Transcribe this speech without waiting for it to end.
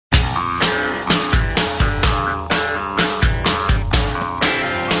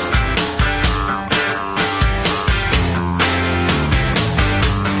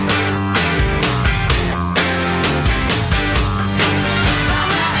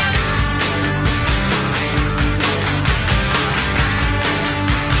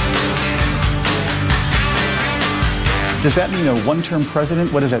Does that mean a one-term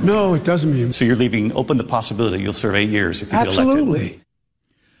president? What does that mean? No, it doesn't mean. So you're leaving open the possibility you'll serve 8 years if you get elected? Absolutely.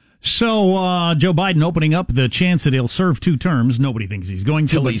 So Joe Biden opening up the chance that he'll serve 2 terms. Nobody thinks he's going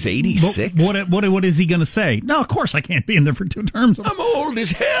to. Till he's 86. What is he going to say? No, of course I can't be in there for 2 terms. I'm old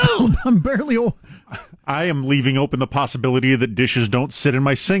as hell. I'm barely old. I am leaving open the possibility that dishes don't sit in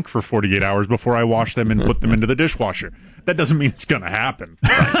my sink for 48 hours before I wash them and put them into the dishwasher. That doesn't mean it's going to happen.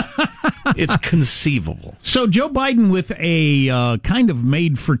 Right? It's conceivable. So Joe Biden with a kind of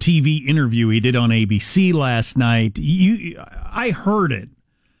made-for-TV interview he did on ABC last night. I heard it.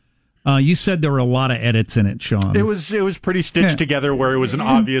 You said there were a lot of edits in it, Sean. It was pretty stitched together where it was an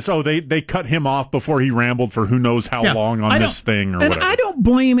obvious, they cut him off before he rambled for who knows how long on this thing or whatever. I don't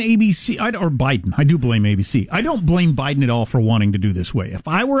blame ABC, or Biden. I do blame ABC. I don't blame Biden at all for wanting to do this way. If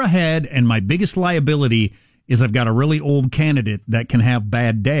I were ahead and my biggest liability is I've got a really old candidate that can have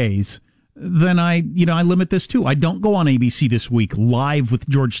bad days, then I limit this too. I don't go on ABC this week live with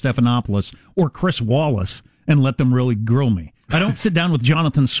George Stephanopoulos or Chris Wallace and let them really grill me. I don't sit down with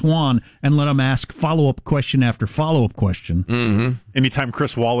Jonathan Swan and let him ask follow-up question after follow-up question. Mm-hmm. Anytime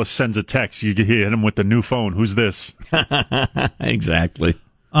Chris Wallace sends a text, you hit him with the new phone. Who's this? Exactly.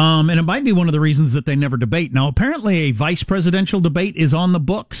 And it might be one of the reasons that they never debate. Now, apparently a vice presidential debate is on the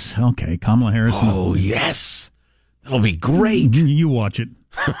books. Okay, Kamala Harris. Oh, yes. That'll be great. You watch it.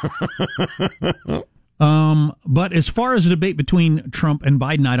 But as far as a debate between Trump and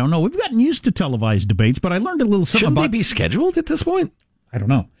Biden, I don't know. We've gotten used to televised debates, but I learned a little something Shouldn't about... they be scheduled at this point? I don't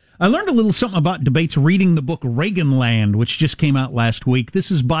know. I learned a little something about debates reading the book Reaganland, which just came out last week. This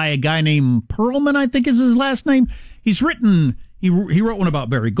is by a guy named Perlman, I think is his last name. He wrote one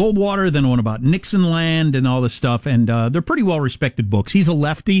about Barry Goldwater, then one about Nixonland and all this stuff, and they're pretty well-respected books. He's a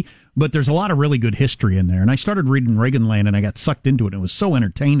lefty, but there's a lot of really good history in there. And I started reading Reaganland, and I got sucked into it, and it was so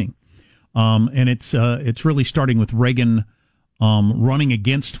entertaining. And it's really starting with Reagan running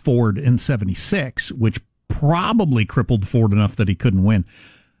against Ford in 76, which probably crippled Ford enough that he couldn't win.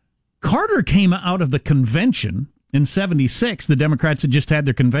 Carter came out of the convention in 76. The Democrats had just had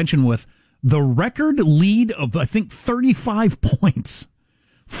their convention with the record lead of, I think, 35 points.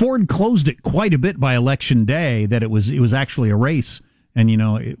 Ford closed it quite a bit by Election Day, that it was actually a race, and,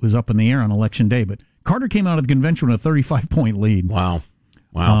 it was up in the air on Election Day. But Carter came out of the convention with a 35-point lead. Wow.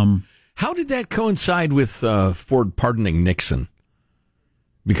 How did that coincide with Ford pardoning Nixon?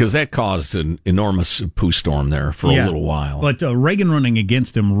 Because that caused an enormous poo storm there for a little while. But Reagan running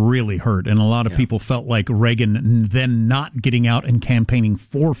against him really hurt, and a lot of people felt like Reagan then not getting out and campaigning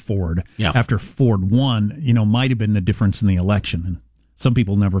for Ford after Ford won, might have been the difference in the election. And some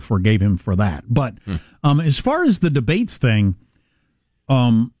people never forgave him for that. But as far as the debates thing,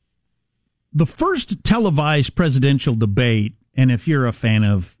 the first televised presidential debate, and if you're a fan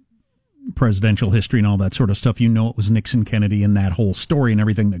of presidential history and all that sort of stuff, it was Nixon, Kennedy, and that whole story and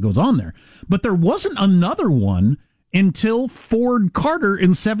everything that goes on there. But there wasn't another one until Ford Carter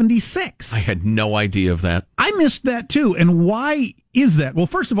in 76. I had no idea of that. I missed that too. And why is that? Well,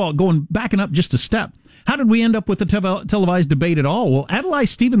 first of all, backing up just a step, how did we end up with a televised debate at all? Well, Adlai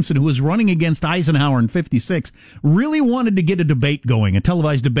Stevenson, who was running against Eisenhower in 56, really wanted to get a debate going, a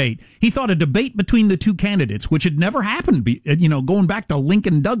televised debate. He thought a debate between the two candidates, which had never happened, going back to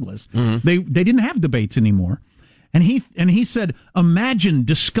Lincoln Douglas. Mm-hmm. They didn't have debates anymore. And he said, imagine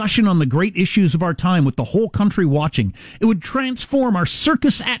discussion on the great issues of our time with the whole country watching. It would transform our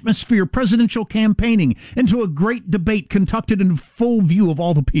circus atmosphere presidential campaigning into a great debate conducted in full view of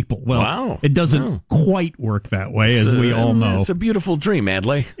all the people. Well, It doesn't quite work that way, as we all know. It's a beautiful dream,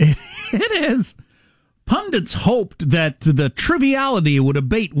 Adlai. It is. Pundits hoped that the triviality would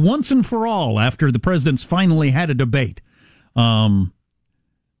abate once and for all after the presidents finally had a debate.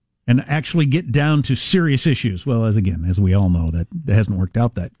 And actually get down to serious issues. Well, as we all know, that hasn't worked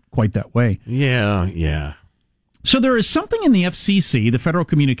out quite that way. Yeah. So there is something in the FCC, the Federal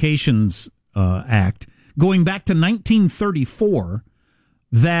Communications Act, going back to 1934,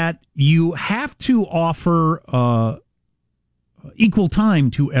 that you have to offer equal time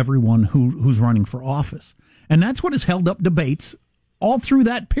to everyone who's running for office. And that's what has held up debates all through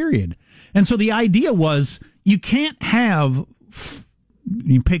that period. And so the idea was you can't have...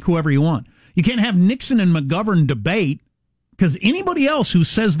 You pick whoever you want. You can't have Nixon and McGovern debate, because anybody else who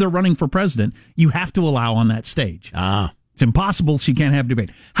says they're running for president, you have to allow on that stage. It's impossible, so you can't have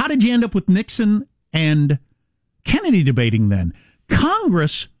debate. How did you end up with Nixon and Kennedy debating then?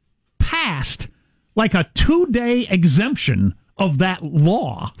 Congress passed like a 2-day exemption of that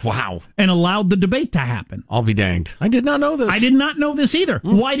law. Wow. And allowed the debate to happen. I'll be danged. I did not know this. I did not know this either.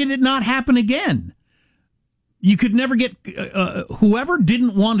 Why did it not happen again? you could never get whoever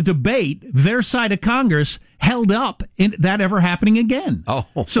didn't want to debate their side of Congress held up in that ever happening again.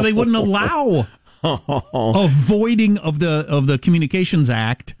 So they wouldn't allow a voiding of the Communications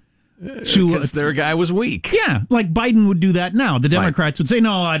Act. Because their guy was weak. Yeah, like Biden would do that now. The Democrats would say,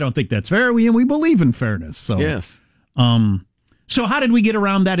 no, I don't think that's fair. We believe in fairness. So, yes. So how did we get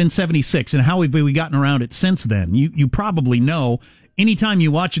around that in 76, and how have we gotten around it since then? You probably know. Anytime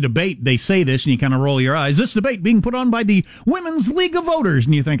you watch a debate, they say this, and you kind of roll your eyes. This debate being put on by the Women's League of Voters,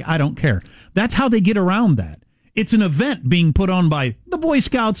 and you think, I don't care. That's how they get around that. It's an event being put on by the Boy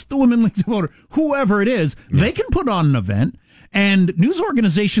Scouts, the Women's League of Voters, whoever it is. They can put on an event. And news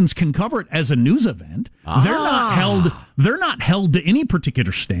organizations can cover it as a news event. They're not held to any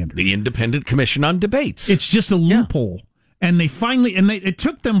particular standard. The Independent Commission on Debates. It's just a loophole. Yeah. And it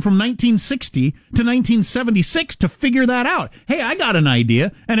took them from 1960 to 1976 to figure that out. Hey, I got an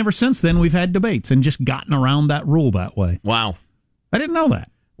idea. And ever since then, we've had debates and just gotten around that rule that way. Wow. I didn't know that.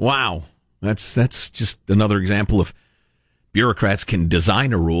 Wow. That's just another example of bureaucrats can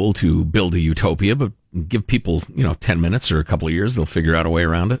design a rule to build a utopia, but give people, 10 minutes or a couple of years, they'll figure out a way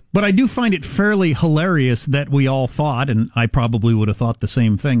around it. But I do find it fairly hilarious that we all thought, and I probably would have thought the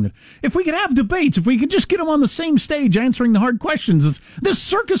same thing, that if we could have debates, if we could just get them on the same stage answering the hard questions, this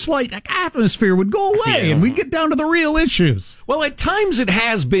circus-like atmosphere would go away and we'd get down to the real issues. Well, at times it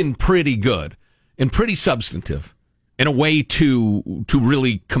has been pretty good and pretty substantive in a way to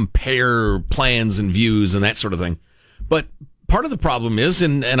really compare plans and views and that sort of thing. But part of the problem is,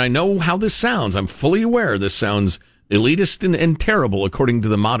 and I know how this sounds, I'm fully aware this sounds elitist and terrible according to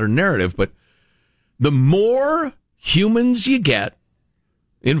the modern narrative, but the more humans you get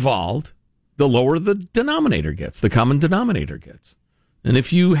involved, the lower the denominator gets, the common denominator gets. And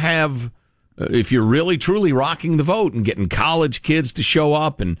if you're really truly rocking the vote and getting college kids to show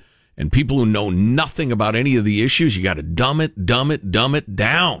up and people who know nothing about any of the issues, you got to dumb it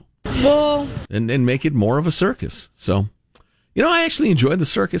down. Well, and make it more of a circus. So, I actually enjoy the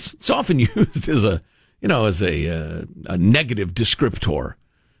circus. It's often used as a negative descriptor.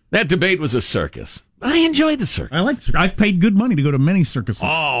 That debate was a circus. I enjoyed the circus. I've paid good money to go to many circuses.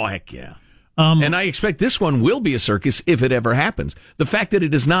 Oh, heck yeah. And I expect this one will be a circus if it ever happens. The fact that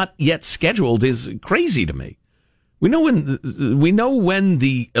it is not yet scheduled is crazy to me. We know when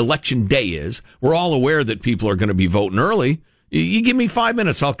the election day is. We're all aware that people are going to be voting early. You give me 5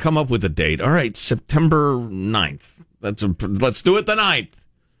 minutes, I'll come up with a date. All right, September 9th. Let's do it the 9th.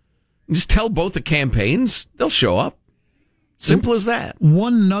 Just tell both the campaigns, they'll show up. Simple as that.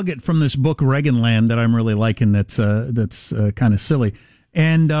 One nugget from this book, Reaganland, that I'm really liking that's kind of silly.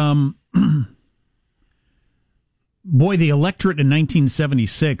 And, boy, the electorate in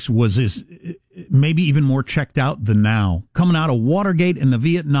 1976 was maybe even more checked out than now. Coming out of Watergate and the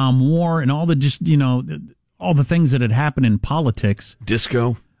Vietnam War and all the all the things that had happened in politics.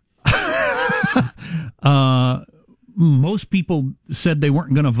 Disco. Most people said they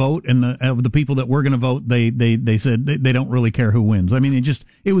weren't going to vote, and the people that were going to vote, they said they don't really care who wins. I mean,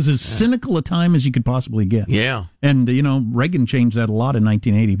 it was as cynical a time as you could possibly get. Yeah. And, Reagan changed that a lot in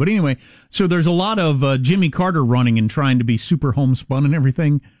 1980. But anyway, so there's a lot of Jimmy Carter running and trying to be super homespun and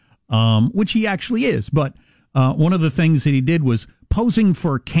everything, which he actually is. But one of the things that he did was posing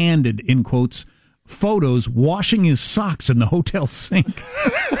for candid, in quotes, photos, washing his socks in the hotel sink.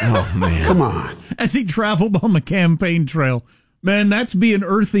 Oh, man. Come on. As he traveled on the campaign trail. Man, that's being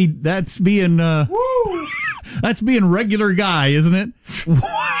earthy. That's being, that's being regular guy, isn't it?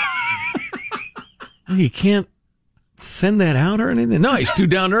 You can't send that out or anything? No, he's too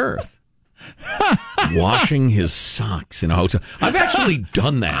down to earth. Washing his socks in a hotel. I've actually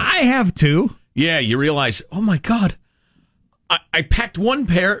done that. I have too. Yeah, you realize, oh my God. I packed one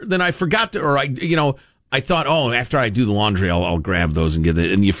pair, then I forgot to, I thought, after I do the laundry, I'll grab those and get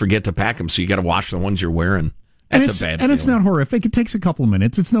it. And you forget to pack them, so you got to wash the ones you're wearing. That's a bad feeling. And it's not horrific. It takes a couple of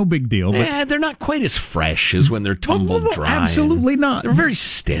minutes. It's no big deal. But they're not quite as fresh as when they're tumbled dry. Absolutely not. They're very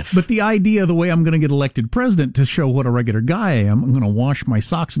stiff. But the idea, the way I'm going to get elected president, to show what a regular guy I am, I'm going to wash my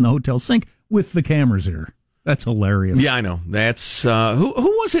socks in the hotel sink with the cameras here. That's hilarious. Yeah, I know. That's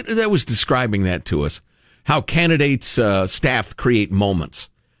who was it that was describing that to us? How candidates' staff create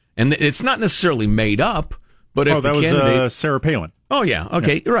moments. And it's not necessarily made up, but if that was Sarah Palin. Oh, yeah.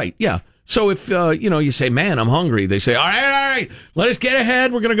 Okay, yeah. Right, yeah. So if, you say, man, I'm hungry, they say, all right, let us get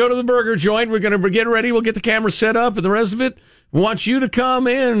ahead. We're going to go to the burger joint. We're going to get ready. We'll get the camera set up, and the rest of it, we want you to come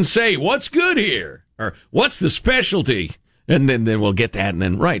in and say, what's good here? Or what's the specialty? And then we'll get that, and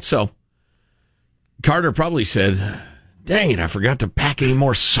then, right. So Carter probably said, dang it, I forgot to pack any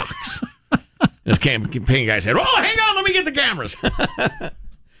more socks. This campaign guy said, oh, hang on, let me get the cameras.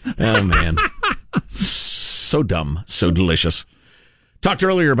 Oh, man. So dumb, so delicious. Talked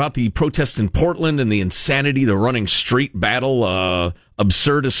earlier about the protests in Portland and the insanity, the running street battle,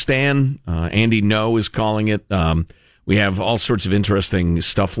 absurdistan. Andy No is calling it. We have all sorts of interesting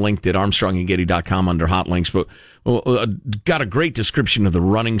stuff linked at ArmstrongandGetty.com under hot links, but got a great description of the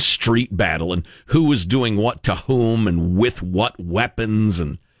running street battle and who was doing what to whom and with what weapons,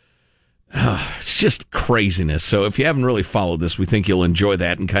 and it's just craziness. So if you haven't really followed this, we think you'll enjoy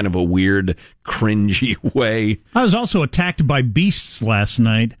that in kind of a weird, cringy way. I was also attacked by beasts last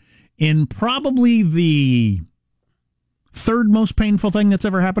night in probably the third most painful thing that's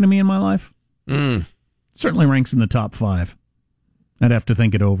ever happened to me in my life. Certainly ranks in the top 5. I'd have to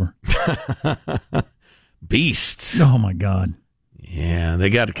think it over. Beasts. Oh, my God. Yeah, they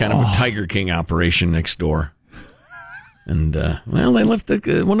got kind of a Tiger King operation next door. And, well, they left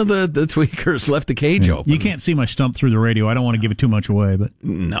one of the tweakers left the cage open. You can't see my stump through the radio. I don't want to give it too much away, but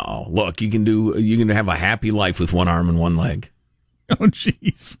no. Look, you can have a happy life with one arm and one leg. Oh,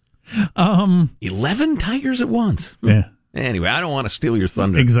 jeez. 11 tigers at once. Yeah. Anyway, I don't want to steal your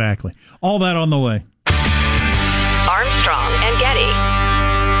thunder. Exactly. All that on the way. Armstrong and Getty.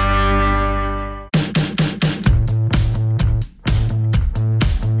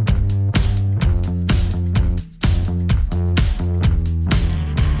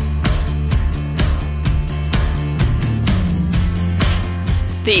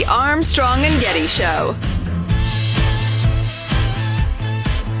 The Armstrong and Getty Show.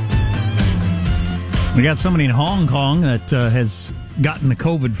 We got somebody in Hong Kong that has gotten the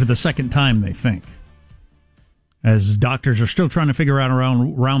COVID for the second time, they think. As doctors are still trying to figure out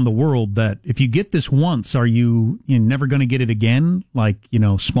around the world that if you get this once, are you never going to get it again? Like,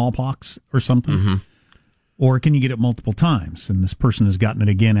 smallpox or something? Mm-hmm. Or can you get it multiple times? And this person has gotten it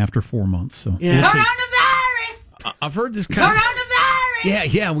again after 4 months. So yeah. Coronavirus! I've heard this kind Coronavirus!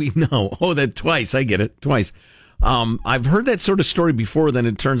 Yeah, we know. Oh, that twice. I get it. Twice. I've heard that sort of story before, then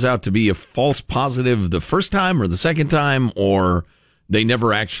it turns out to be a false positive the first time or the second time, or they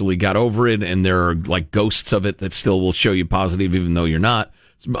never actually got over it, and there are like ghosts of it that still will show you positive even though you're not.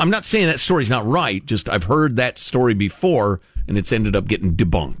 I'm not saying that story's not right, just I've heard that story before, and it's ended up getting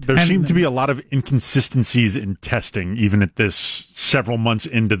debunked. There seem to be a lot of inconsistencies in testing, even at this several months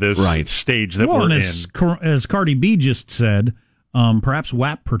into this stage that we're in. As Cardi B just said, perhaps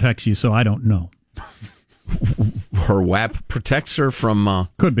WAP protects you, so I don't know. Her WAP protects her from...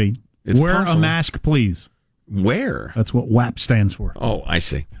 Could be. Wear possible. A mask, please. Where? That's what WAP stands for. Oh, I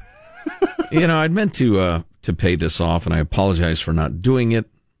see. I'd meant to pay this off, and I apologize for not doing it.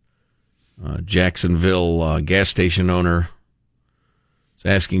 Jacksonville gas station owner is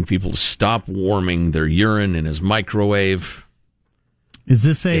asking people to stop warming their urine in his microwave. Is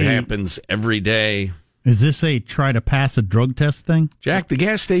this It happens every day. Is this a try to pass a drug test thing? Jack, the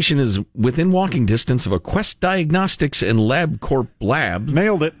gas station is within walking distance of a Quest Diagnostics and LabCorp lab.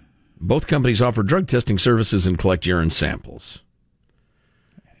 Nailed it. Both companies offer drug testing services and collect urine samples.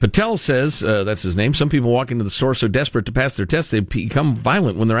 Patel says, that's his name, some people walk into the store so desperate to pass their tests they become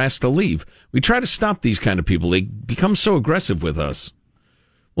violent when they're asked to leave. We try to stop these kind of people. They become so aggressive with us.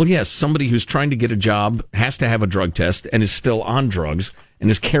 Well, yes, somebody who's trying to get a job has to have a drug test and is still on drugs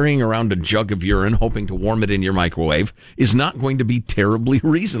and is carrying around a jug of urine hoping to warm it in your microwave is not going to be terribly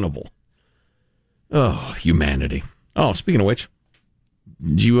reasonable. Oh, humanity. Oh, speaking of which,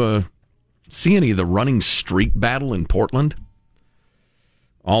 did you see any of the running street battle in Portland?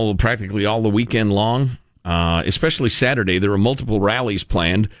 Practically all the weekend long, especially Saturday. There were multiple rallies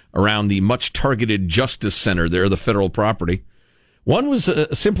planned around the much-targeted Justice Center there, the federal property. One was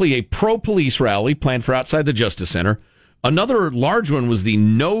simply a pro-police rally planned for outside the Justice Center. Another large one was the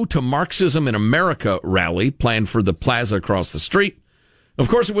No to Marxism in America rally planned for the plaza across the street. Of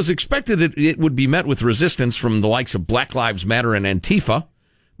course, it was expected that it would be met with resistance from the likes of Black Lives Matter and Antifa.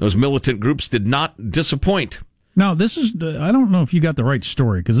 Those militant groups did not disappoint. Now, this is, I don't know if you got the right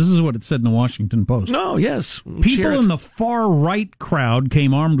story, because this is what it said in the Washington Post. No, yes. People in the far-right crowd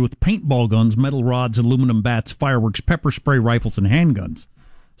came armed with paintball guns, metal rods, aluminum bats, fireworks, pepper spray rifles, and handguns.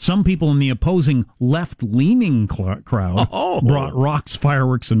 Some people in the opposing left-leaning crowd brought rocks,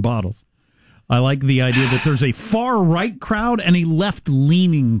 fireworks, and bottles. I like the idea that there's a far-right crowd and a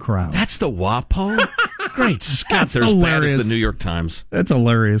left-leaning crowd. That's the WAPO? Great Scott, they're as bad as the New York Times. That's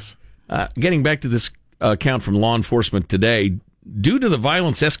hilarious. Getting back to this account from law enforcement today, due to the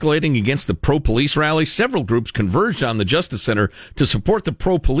violence escalating against the pro-police rally, several groups converged on the Justice Center to support the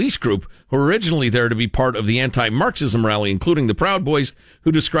pro-police group, who were originally there to be part of the anti-Marxism rally, including the Proud Boys,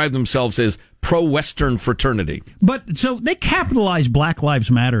 who described themselves as pro-Western fraternity. But, so they capitalized Black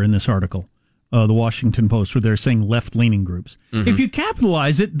Lives Matter in this article. the Washington Post, where they're saying left-leaning groups. If you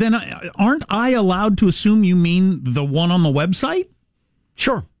capitalize it, then aren't I allowed to assume you mean the one on the website?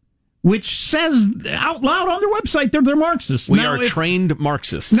 Sure. Which says out loud on their website they're Marxists. We are trained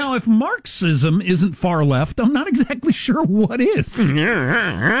Marxists. Now, if Marxism isn't far left, I'm not exactly sure what is.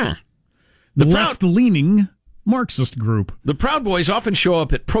 The left-leaning Marxist group. The Proud Boys often show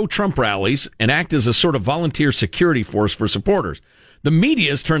up at pro-Trump rallies and act as a sort of volunteer security force for supporters. The media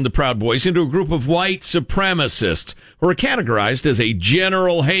has turned the Proud Boys into a group of white supremacists who are categorized as a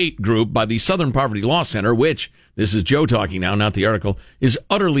general hate group by the Southern Poverty Law Center, which, this is Joe talking now, not the article, is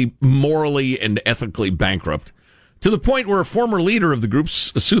utterly morally and ethically bankrupt. To the point where a former leader of the group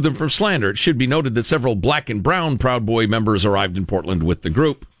sued them for slander. It should be noted that several black and brown Proud Boy members arrived in Portland with the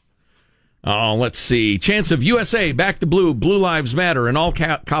group. Let's see. Chants of USA, Back the Blue, Blue Lives Matter, and All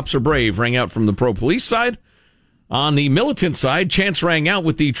Cops Are Brave rang out from the pro-police side. On the militant side, chants rang out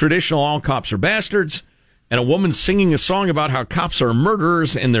with the traditional All Cops Are Bastards, and a woman singing a song about how cops are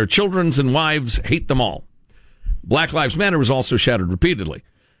murderers and their children and wives hate them all. Black Lives Matter was also shouted repeatedly.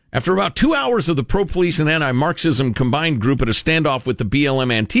 After about 2 hours of the pro-police and anti-Marxism combined group at a standoff with the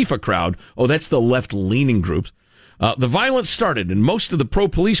BLM Antifa crowd, that's the left-leaning groups, the violence started, and most of the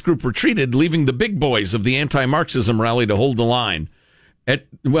pro-police group retreated, leaving the big boys of the anti-Marxism rally to hold the line.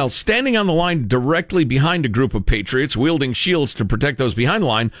 Standing on the line directly behind a group of patriots wielding shields to protect those behind the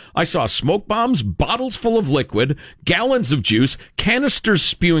line, I saw smoke bombs, bottles full of liquid, gallons of juice, canisters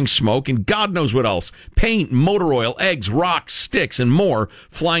spewing smoke, and God knows what else. Paint, motor oil, eggs, rocks, sticks, and more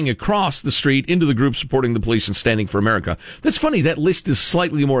flying across the street into the group supporting the police and standing for America. That's funny. That list is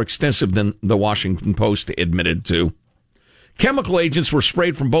slightly more extensive than the Washington Post admitted to. Chemical agents were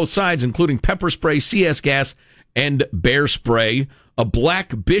sprayed from both sides, including pepper spray, CS gas, and bear spray. A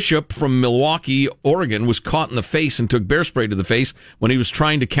black bishop from Milwaukee, Oregon, was caught in the face and took bear spray to the face when he was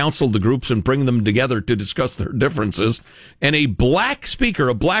trying to counsel the groups and bring them together to discuss their differences. And a black speaker,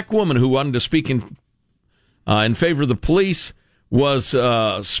 a black woman who wanted to speak in favor of the police, was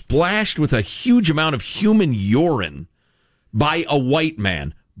splashed with a huge amount of human urine by a white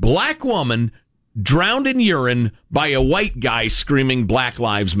man. Black woman drowned in urine by a white guy screaming Black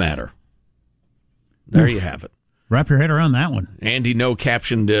Lives Matter. There you have it. Wrap your head around that one. Andy No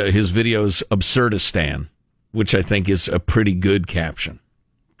captioned his videos Absurdistan, which I think is a pretty good caption.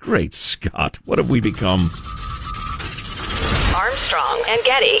 Great Scott, what have we become? Armstrong and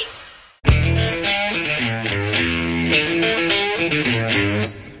Getty.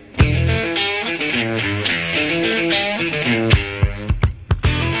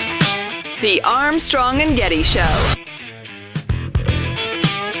 The Armstrong and Getty Show.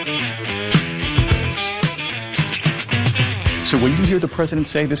 So when you hear the president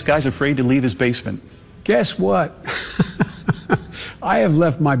say this guy's afraid to leave his basement, guess what? I have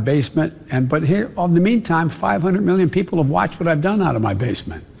left my basement, but here, in the meantime, 500 million people have watched what I've done out of my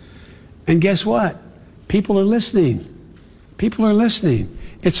basement. And guess what? People are listening. People are listening.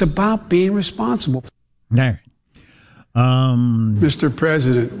 It's about being responsible. There. Mr.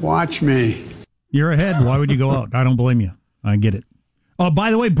 President, watch me. You're ahead. Why would you go out? I don't blame you. I get it. Oh,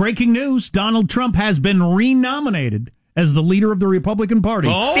 by the way, breaking news. Donald Trump has been renominated as the leader of the Republican Party.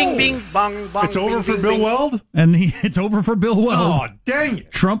 Oh. Bing, bing, bong, bong. It's over for Bill Weld? And it's over for Bill Weld. Oh, dang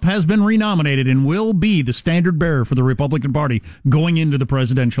it. Trump has been renominated and will be the standard bearer for the Republican Party going into the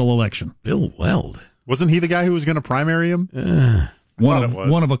presidential election. Bill Weld. Wasn't he the guy who was going to primary him? One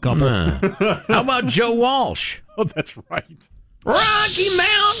of a couple. How about Joe Walsh? Oh, that's right. Rocky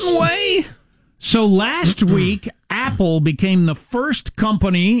Mountain Way. So last week, Apple became the first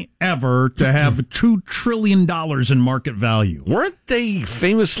company ever to have $2 trillion in market value. Weren't they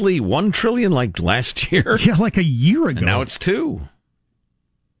famously $1 trillion like last year? Yeah, like a year ago. And now it's 2.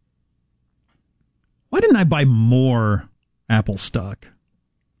 Why didn't I buy more Apple stock?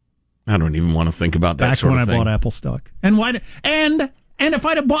 I don't even want to think about that back sort when of I thing. bought Apple stock. And why? And if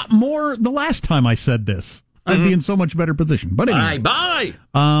I'd have bought more the last time I said this, I'd be in so much better position. But anyway, Bye.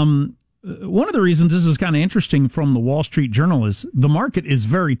 One of the reasons this is kind of interesting from the Wall Street Journal is the market is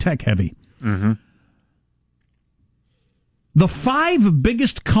very tech heavy. Mm-hmm. The 5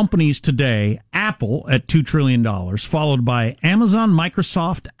 biggest companies today, Apple at $2 trillion, followed by Amazon,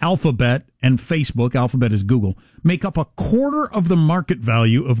 Microsoft, Alphabet, and Facebook, Alphabet is Google, make up a quarter of the market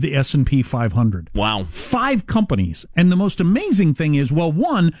value of the S&P 500. Wow. 5 companies. And the most amazing thing is, well,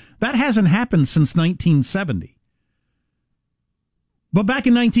 one, that hasn't happened since 1970. But back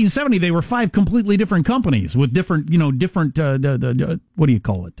in 1970, they were 5 completely different companies with different, what do you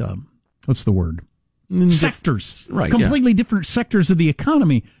call it? What's the word? Sectors. Right. Completely different sectors of the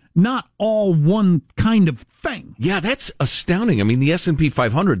economy. not all one kind of thing. Yeah, that's astounding. I mean, the S&P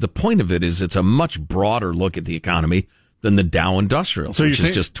 500, the point of it is it's a much broader look at the economy than the Dow Industrial, which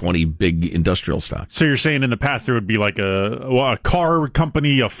is just 20 big industrial stocks. So you're saying in the past there would be like a car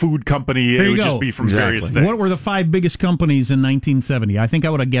company, a food company, it would just be from various things. What were the 5 biggest companies in 1970? I think I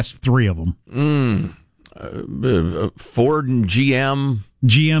would have guessed 3 of them. Ford and GM.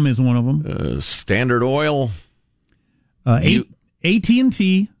 GM is one of them. Standard Oil.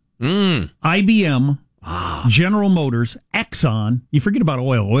 AT&T, IBM, General Motors, Exxon. You forget about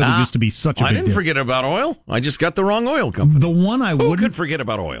oil. Oil used to be such a big I didn't deal. forget about oil. I just got the wrong oil company. The one Who could forget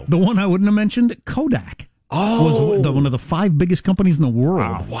about oil? The one I wouldn't have mentioned, Kodak. Was one of the 5 biggest companies in the world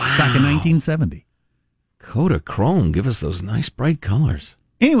back in 1970. Kodachrome, give us those nice bright colors.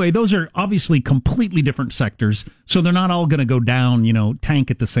 Anyway, those are obviously completely different sectors, so thஎன்ன all going to go down, tank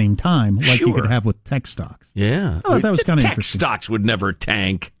at the same time, like you could have with tech stocks. Yeah. Oh, that was kind of interesting. Tech stocks would never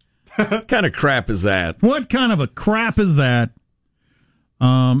tank. What kind of crap is that? What kind of a crap is that?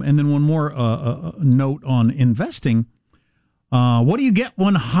 And then one more note on investing. What do you get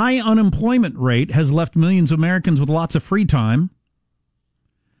when high unemployment rate has left millions of Americans with lots of free time?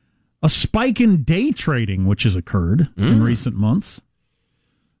 A spike in day trading, which has occurred in recent months.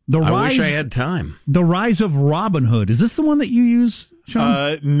 I wish I had time. The rise of Robinhood. Is this the one that you use,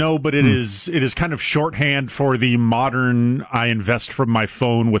 Sean? No, but it is kind of shorthand for the modern I invest from my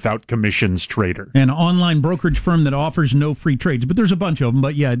phone without commissions trader. An online brokerage firm that offers no free trades. But there's a bunch of them.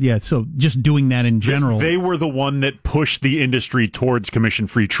 But yeah. So just doing that in general. They were the one that pushed the industry towards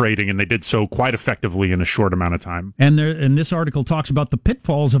commission-free trading, and they did so quite effectively in a short amount of time. And this article talks about the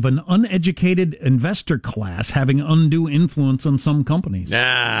pitfalls of an uneducated investor class having undue influence on some companies.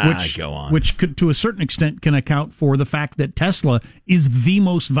 Go on. Which could, to a certain extent, can account for the fact that Tesla is the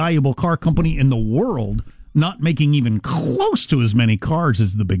most valuable car company in the world, not making even close to as many cars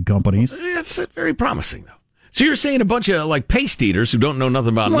as the big companies. That's very promising, though. So you're saying a bunch of paste eaters who don't know nothing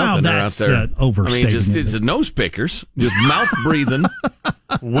about nothing are out there. Overstatement. It's nose pickers, just mouth breathing,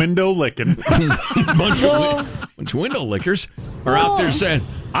 window licking. bunch of window lickers are out there saying,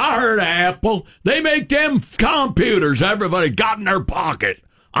 "I heard Apple. They make them computers everybody got in their pocket.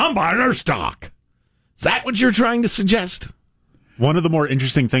 I'm buying their stock." Is that what you're trying to suggest? One of the more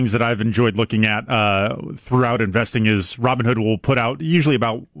interesting things that I've enjoyed looking at throughout investing is Robinhood will put out, usually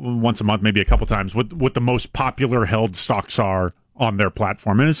about once a month, maybe a couple times, what the most popular held stocks are on their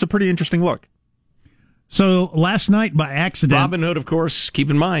platform. And it's a pretty interesting look. So last night, by accident... Robinhood, of course, keep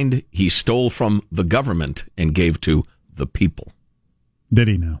in mind, he stole from the government and gave to the people. Did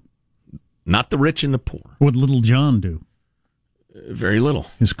he now? Not the rich and the poor. What did Little John do? Very little.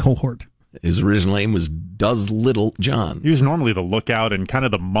 His cohort. His original name was Does Little John. He was normally the lookout and kind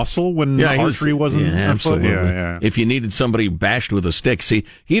of the muscle when archery wasn't. Yeah, absolutely. Yeah. If you needed somebody bashed with a stick, see,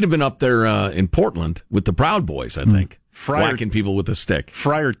 he'd have been up there in Portland with the Proud Boys, I think, whacking people with a stick.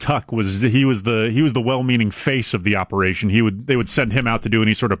 Friar Tuck was the well-meaning face of the operation. They would send him out to do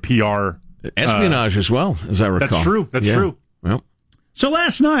any sort of PR espionage as well, as I recall. That's true. That's true. Well, so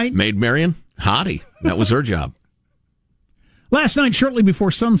last night, Maid Marian, hottie. That was her job. Last night, shortly before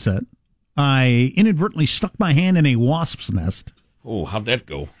sunset, I inadvertently stuck my hand in a wasp's nest. Oh, how'd that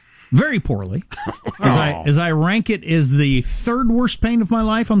go? Very poorly. As I rank it as the 3rd worst pain of my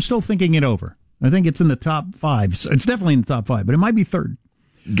life, I'm still thinking it over. I think it's in the top 5. So it's definitely in the top 5, but it might be 3rd.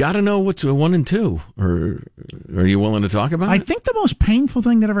 Got to know what's 1 and 2, or are you willing to talk about it? I think the most painful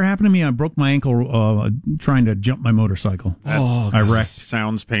thing that ever happened to me, I broke my ankle trying to jump my motorcycle. I wrecked.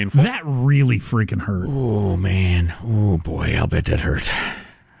 Sounds painful. That really freaking hurt. Oh, man. Oh, boy. I'll bet that hurt.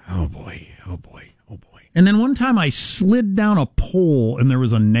 Oh, boy. And then one time I slid down a pole and there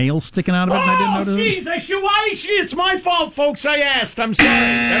was a nail sticking out of it and I didn't notice it. It's my fault, folks. I asked. I'm sorry.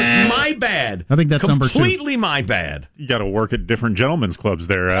 That's my bad. I think that's number 2. Completely my bad. You got to work at different gentlemen's clubs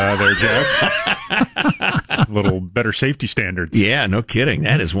there, Jack. A little better safety standards. Yeah, no kidding.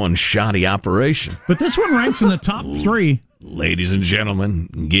 That is one shoddy operation. But this one ranks in the top 3. Ladies and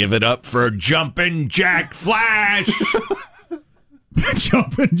gentlemen, give it up for Jumpin' Jack Flash.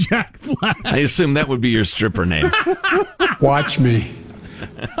 Jumpin' Jack Flash. I assume that would be your stripper name. Watch me.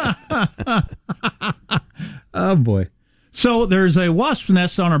 Oh, boy. So there's a wasp's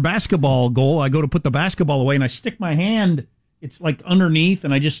nest on our basketball goal. I go to put the basketball away, and I stick my hand. It's like underneath,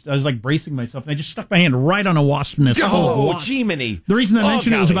 and I was like bracing myself, and I just stuck my hand right on a wasp's nest. Oh, Jiminy. The reason I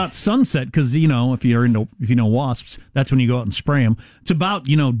mentioned it was about sunset, because, if you know wasps, that's when you go out and spray them. It's about,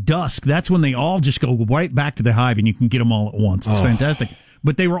 dusk. That's when they all just go right back to the hive, and you can get them all at once. It's fantastic.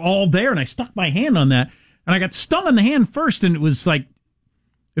 But they were all there, and I stuck my hand on that, and I got stung on the hand first, and it was like,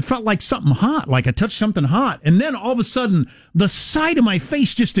 It felt like something hot, like I touched something hot. And then all of a sudden, the side of my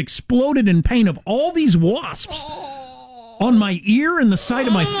face just exploded in pain of all these wasps on my ear and the side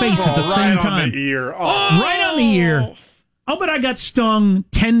of my face at the same time. Right on the ear. Right on the ear. Oh, but I got stung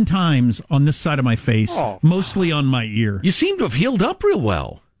 10 times on this side of my face, mostly on my ear. You seem to have healed up real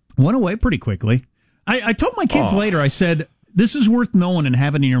well. Went away pretty quickly. I told my kids later, I said, this is worth knowing and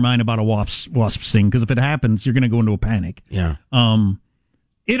having in your mind about a wasp sting, because if it happens, you're going to go into a panic. Yeah.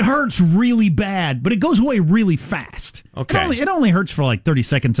 It hurts really bad, but it goes away really fast. Okay. It only hurts for like 30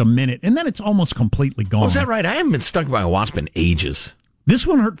 seconds, a minute, and then it's almost completely gone. Oh, is that right? I haven't been stung by a wasp in ages. This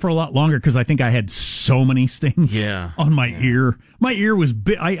one hurt for a lot longer because I think I had so many stings on my ear. My ear was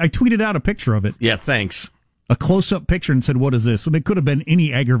big. I tweeted out a picture of it. Yeah, thanks. A close-up picture and said, what is this? And it could have been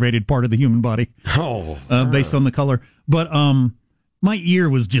any aggravated part of the human body based on the color. But my ear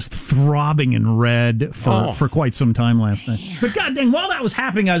was just throbbing and red for quite some time last night. But God dang, while that was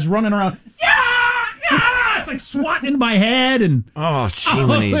happening, I was running around. It's like swatting into my head. And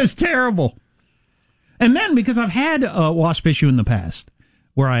it was terrible. And then, because I've had a wasp issue in the past,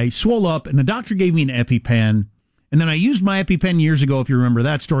 where I swole up, and the doctor gave me an EpiPen, and then I used my EpiPen years ago, if you remember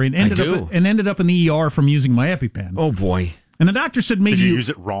that story, and ended up in the ER from using my EpiPen. Oh, boy. And the doctor said maybe... Did you use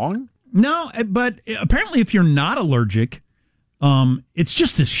it wrong? No, but apparently if you're not allergic, it's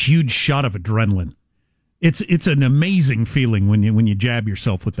just this huge shot of adrenaline. It's an amazing feeling when you jab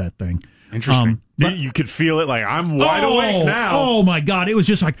yourself with that thing. Interesting. But you could feel it like, I'm wide awake now. Oh, my God. It was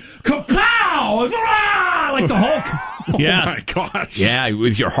just like, kapow! Like the Hulk. Yes. Oh, my gosh. Yeah,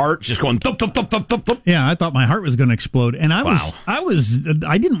 with your heart just going thump, thump, thump, thump, thump, thump. Yeah, I thought my heart was going to explode. And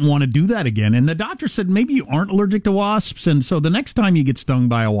I didn't want to do that again. And the doctor said, maybe you aren't allergic to wasps. And so the next time you get stung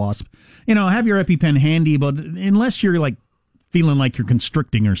by a wasp, have your EpiPen handy. But unless you're like feeling like you're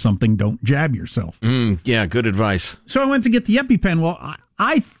constricting or something, don't jab yourself. Yeah, good advice. So I went to get the EpiPen. Well,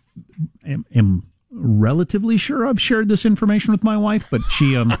 I am relatively sure I've shared this information with my wife, but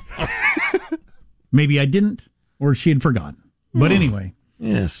she, maybe I didn't, or she had forgotten. But anyway,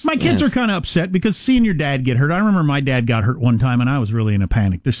 my kids are kind of upset because seeing your dad get hurt. I remember my dad got hurt one time, and I was really in a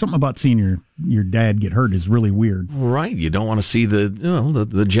panic. There's something about seeing your dad get hurt is really weird. Right, you don't want to see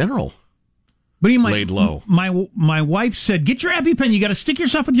the general. But laid low. My wife said, "Get your EpiPen. You got to stick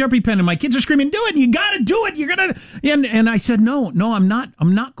yourself with your EpiPen." And my kids are screaming, "Do it! You got to do it! You're gonna!" And I said, "No, I'm not.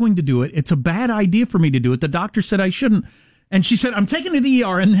 I'm not going to do it. It's a bad idea for me to do it. The doctor said I shouldn't." And she said, "I'm taking to the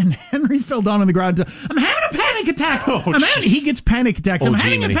ER." And then Henry fell down on the ground. "I'm having a panic attack." He gets panic attacks. "I'm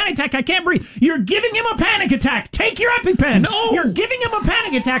having a panic attack. I can't breathe." "You're giving him a panic attack. Take your EpiPen." "No, you're giving him a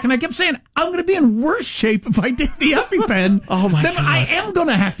panic attack." And I kept saying, "I'm going to be in worse shape if I take the EpiPen." Oh my God! I am going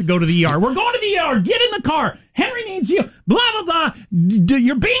to have to go to the ER. We're going to the ER. Get in the car. Henry needs you. Blah blah blah.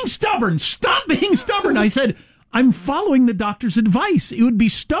 You're being stubborn. Stop being stubborn. I said, I'm following the doctor's advice. It would be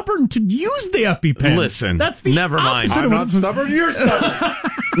stubborn to use the EpiPen. Listen, that's the never mind. I'm not stubborn. You're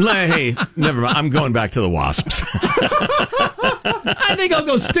stubborn. Hey, never mind. I'm going back to the wasps. I think I'll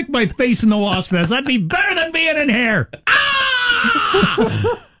go stick my face in the wasp nest. That'd be better than being in here.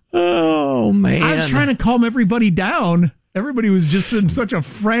 Oh man! I was trying to calm everybody down. Everybody was just in such a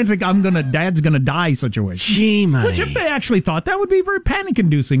frantic, Dad's gonna die situation. Gee, money. Which if they actually thought that would be very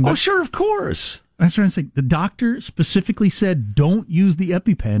panic-inducing. Oh, sure, of course. I was trying to say, the doctor specifically said, don't use the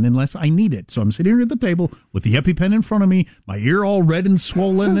EpiPen unless I need it. So I'm sitting here at the table with the EpiPen in front of me, my ear all red and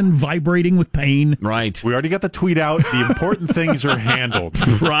swollen and vibrating with pain. Right. We already got the tweet out. The important things are handled.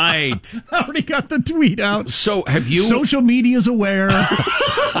 Right. I already got the tweet out. So have you... Social media's aware.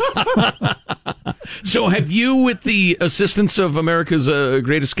 So have you, with the assistance of America's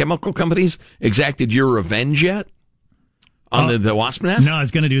greatest chemical companies, exacted your revenge yet? On the wasp nest? No, I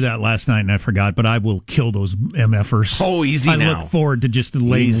was going to do that last night, and I forgot, but I will kill those MFers. Oh, easy now. I look forward to just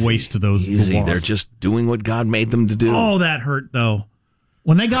laying waste to those Easy. wasps. They're just doing what God made them to do. Oh, that hurt, though.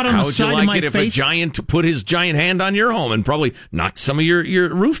 When they got on the side of my face... How would you like it if a giant put his giant hand on your home and probably knocked some of your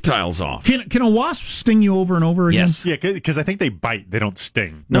roof tiles off? Can a wasp sting you over and over again? Yes. Yeah, because I think they bite. They don't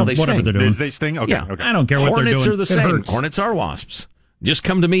sting. No, they whatever sting. They're doing. They sting? Okay, yeah. Okay. I don't care what they're doing. Hornets are the same. Hurts. Hornets are wasps. Just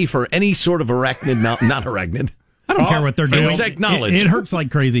come to me for any sort of arachnid, not arachnid. I don't care what they're doing. Insect knowledge. It hurts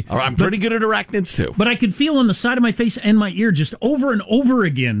like crazy. I'm pretty good at arachnids, too. But I could feel on the side of my face and my ear just over and over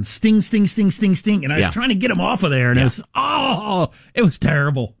again, sting, sting, sting, sting, sting. And I was trying to get them off of there. And it was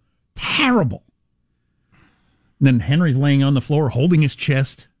terrible. Terrible. And then Henry's laying on the floor holding his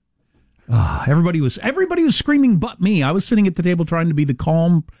chest. Everybody was screaming but me. I was sitting at the table trying to be the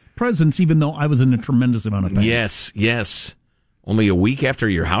calm presence, even though I was in a tremendous amount of pain. Yes. only a week after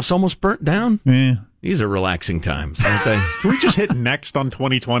your house almost burnt down? Yeah. These are relaxing times, aren't they? Can we just hit next on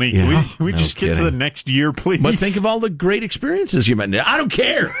 2020? Yeah, Can we just get to the next year, please? But think of all the great experiences you met. I don't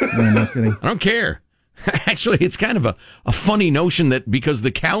care. No, not kidding. I don't care. Actually, it's kind of a funny notion that because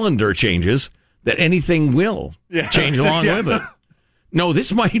the calendar changes, that anything will change along with it. No,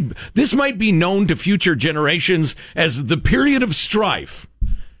 this might be known to future generations as the period of strife.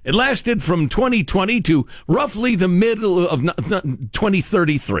 It lasted from 2020 to roughly the middle of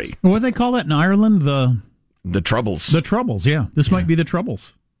 2033. What do they call that in Ireland? The Troubles. The Troubles, yeah. This might be the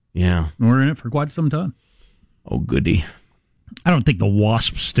Troubles. Yeah. We're in it for quite some time. Oh, goody. I don't think the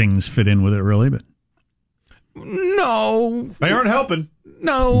wasp stings fit in with it, really, but... No. They aren't helping.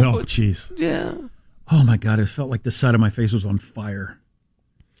 No. No, jeez. Yeah. Oh, my God, it felt like the side of my face was on fire.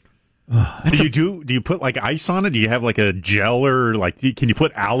 Do you put like ice on it? Do you have like a gel or like can you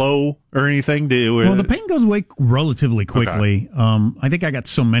put aloe or anything? Well, the pain goes away relatively quickly. Okay. I think I got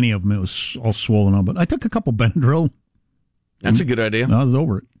so many of them it was all swollen up. But I took a couple Benadryl. That's a good idea. I was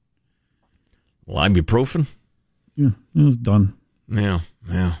over it. Well, ibuprofen. Yeah, it was done. Yeah.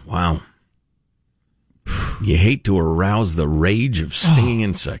 Wow. You hate to arouse the rage of stinging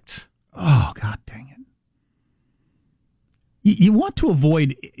insects. Oh, God dang it. You want to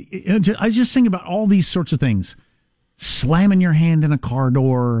avoid, I was just thinking about all these sorts of things. Slamming your hand in a car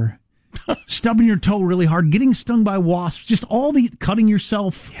door, stubbing your toe really hard, getting stung by wasps, just all the cutting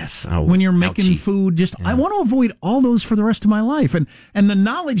yourself when you're making food. I want to avoid all those for the rest of my life. And the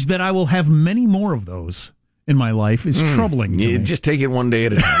knowledge that I will have many more of those in my life is troubling to me. Just take it one day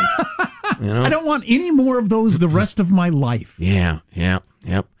at a time. I don't want any more of those the rest of my life. Yep.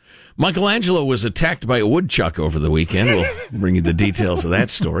 Michelangelo was attacked by a woodchuck over the weekend. We'll bring you the details of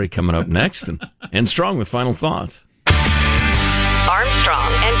that story coming up next. And Strong with final thoughts.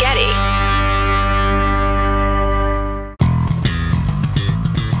 Armstrong and Getty.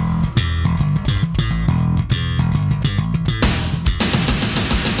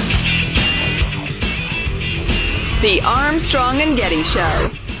 The Armstrong and Getty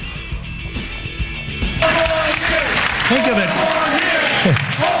Show. Think of it.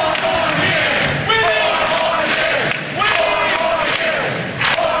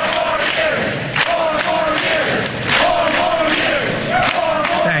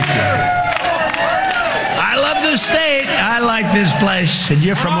 State, I like this place, and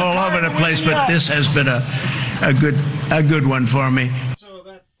you're from all over the place, but this has been a good one for me.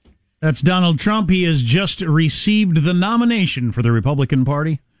 That's Donald Trump. He has just received the nomination for the Republican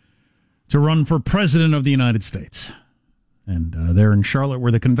Party to run for president of the United States. And there in Charlotte,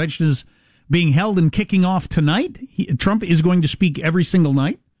 where the convention is being held and kicking off tonight, Trump is going to speak every single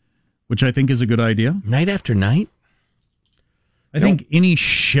night, which I think is a good idea. Night after night? I think any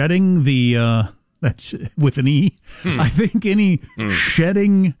shedding the... That's with an E. I think any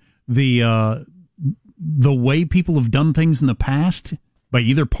shedding the way people have done things in the past by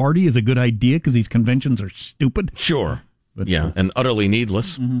either party is a good idea because these conventions are stupid. Sure. But, and utterly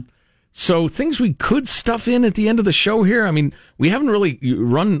needless. Mm-hmm. So things we could stuff in at the end of the show here. I mean, we haven't really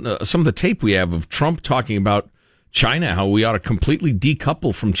run some of the tape we have of Trump talking about China, how we ought to completely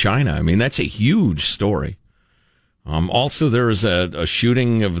decouple from China. I mean, that's a huge story. Also, there is a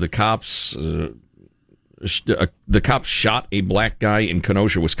shooting of the cops. The cops shot a black guy in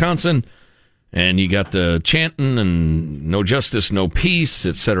Kenosha, Wisconsin, and you got the chanting and no justice, no peace,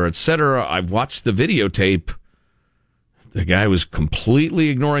 et cetera, et cetera. I've watched the videotape. The guy was completely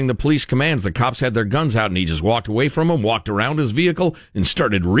ignoring the police commands. The cops had their guns out, and he just walked away from them, walked around his vehicle, and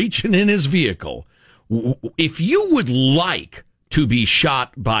started reaching in his vehicle. If you would like to be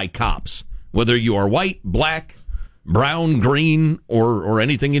shot by cops, whether you are white, black, brown, green, or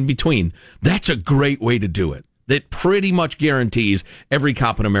anything in between, that's a great way to do it. That pretty much guarantees every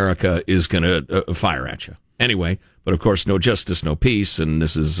cop in America is going to fire at you. Anyway, but of course, no justice, no peace, and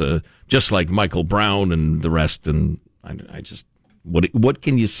this is just like Michael Brown and the rest, and I just, what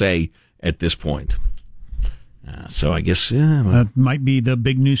can you say at this point? So I guess... that might be the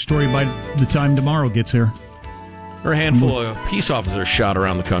big news story by the time tomorrow gets here. There are a handful of peace officers shot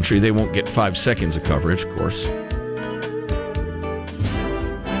around the country. They won't get 5 seconds of coverage, of course.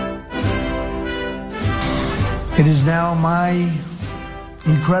 It is now my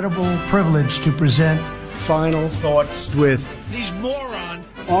incredible privilege to present final thoughts with These morons.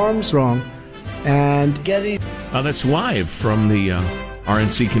 Armstrong and Getty. That's live from the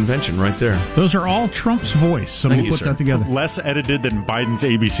RNC convention right there. Those are all Trump's voice. Somebody put that together. Less edited than Biden's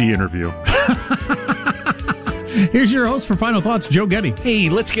ABC interview. Here's your host for Final Thoughts, Joe Getty. Hey,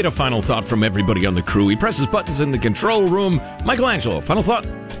 let's get a final thought from everybody on the crew. He presses buttons in the control room. Michelangelo, final thought?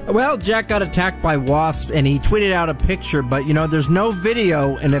 Well, Jack got attacked by wasps, and he tweeted out a picture, but, there's no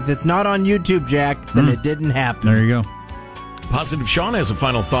video, and if it's not on YouTube, Jack, then it didn't happen. There you go. Positive Sean has a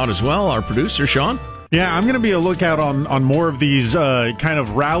final thought as well. Our producer, Sean. Yeah, I'm going to be a lookout on more of these kind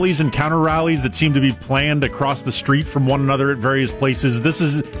of rallies and counter rallies that seem to be planned across the street from one another at various places. This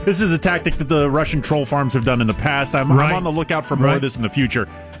is a tactic that the Russian troll farms have done in the past. I'm on the lookout for more of this in the future.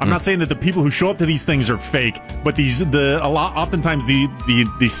 I'm not saying that the people who show up to these things are fake, but oftentimes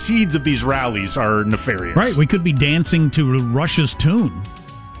the seeds of these rallies are nefarious. Right, we could be dancing to Russia's tune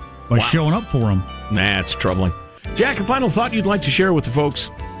by showing up for them. That's troubling. Jack, a final thought you'd like to share with the folks?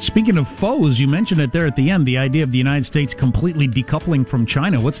 Speaking of foes, you mentioned it there at the end, the idea of the United States completely decoupling from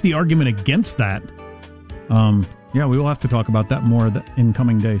China. What's the argument against that? We will have to talk about that more in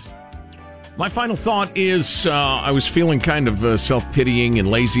coming days. My final thought is I was feeling kind of self-pitying and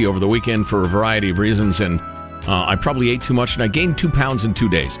lazy over the weekend for a variety of reasons, and I probably ate too much, and I gained 2 pounds in 2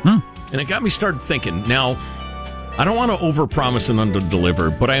 days. And it got me started thinking. Now, I don't want to overpromise and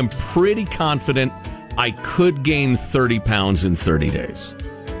underdeliver, but I am pretty confident I could gain 30 pounds in 30 days.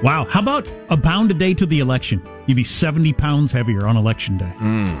 Wow. How about a pound a day to the election? You'd be 70 pounds heavier on election day.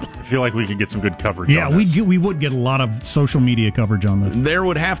 I feel like we could get some good coverage on this. We would get a lot of social media coverage on this. There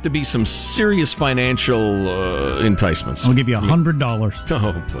would have to be some serious financial enticements. I'll give you $100.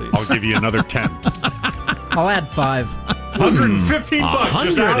 Oh, please. I'll give you another 10. I'll add 5. $115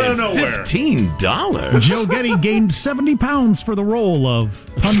 just out of nowhere. $15. Joe Getty gained 70 pounds for the role of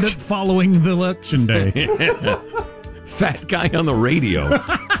pundit following the election day. Fat guy on the radio.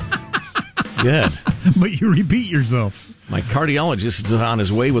 Good. But you repeat yourself. My cardiologist is on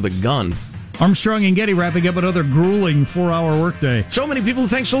his way with a gun. Armstrong and Getty wrapping up another grueling 4-hour workday. So many people,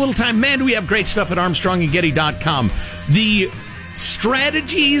 thanks so little time. Man, do we have great stuff at ArmstrongandGetty.com. The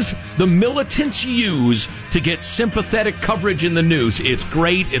strategies the militants use to get sympathetic coverage in the news. It's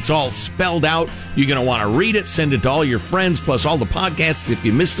great. It's all spelled out. You're going to want to read it. Send it to all your friends, plus all the podcasts if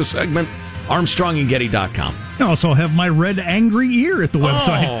you missed a segment. ArmstrongandGetty.com. I also have my red angry ear at the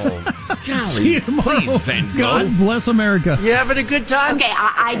website. Oh, golly. See you tomorrow. Please, Van Gogh. God bless America. You having a good time? Okay,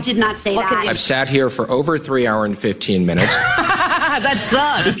 I did not say that. I've sat here for over 3 hours and 15 minutes. That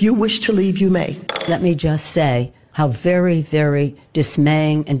sucks. If you wish to leave, you may. Let me just say how very, very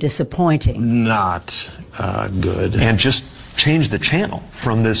dismaying and disappointing. Not good. And just change the channel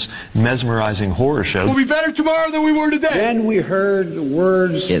from this mesmerizing horror show. We'll be better tomorrow than we were today. Then we heard the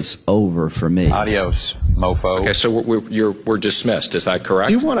words, "It's over for me." Adios, mofo. Okay, so we're dismissed. Is that correct?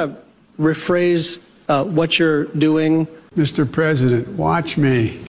 Do you want to rephrase what you're doing? Mr. President, watch me.